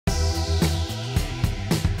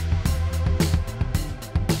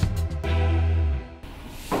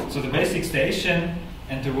So the basic station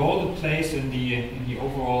and the role it plays in the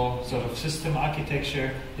overall sort of system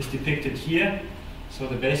architecture is depicted here. So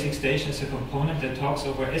the basic station is a component that talks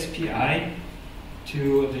over SPI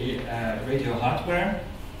to the radio hardware,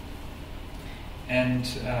 and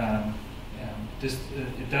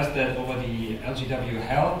it does that over the LGW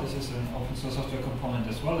HEL. This is an open source software component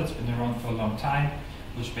as well. It's been around for a long time,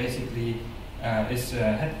 which basically is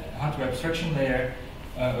a hardware abstraction layer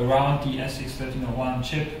around the SX1301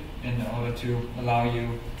 chip in order to allow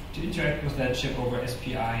you to interact with that chip over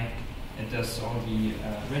SPI. It does all the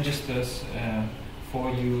registers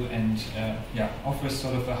for you and offers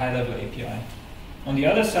sort of a high-level API. On the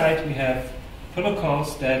other side, we have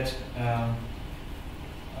protocols that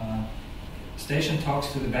station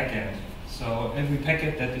talks to the backend. So every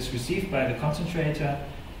packet that is received by the concentrator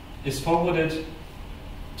is forwarded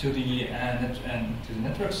to the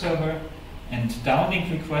network server, and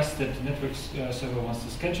downlink requests that the network server wants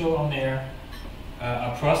to schedule on air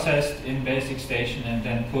are processed in basic station and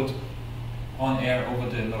then put on air over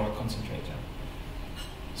the LoRa concentrator.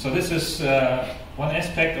 So this is one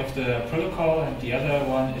aspect of the protocol, and the other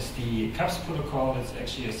one is the CAPS protocol. It's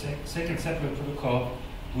actually a second separate protocol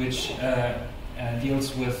which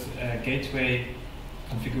deals with gateway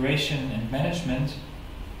configuration and management,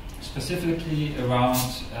 specifically around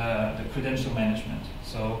the credential management.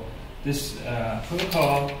 So this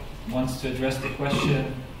protocol wants to address the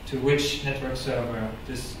question to which network server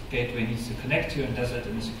this gateway needs to connect to, and does it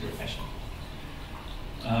in a secure fashion.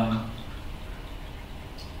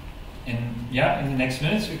 In the next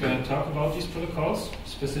minutes we're going to talk about these protocols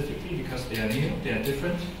specifically because they are new, they are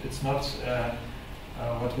different. It's not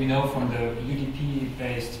what we know from the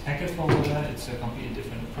UDP-based packet forwarder. It's a completely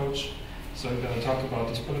different approach. So we're going to talk about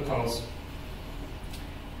these protocols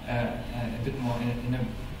a bit more in a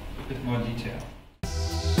bit more detail.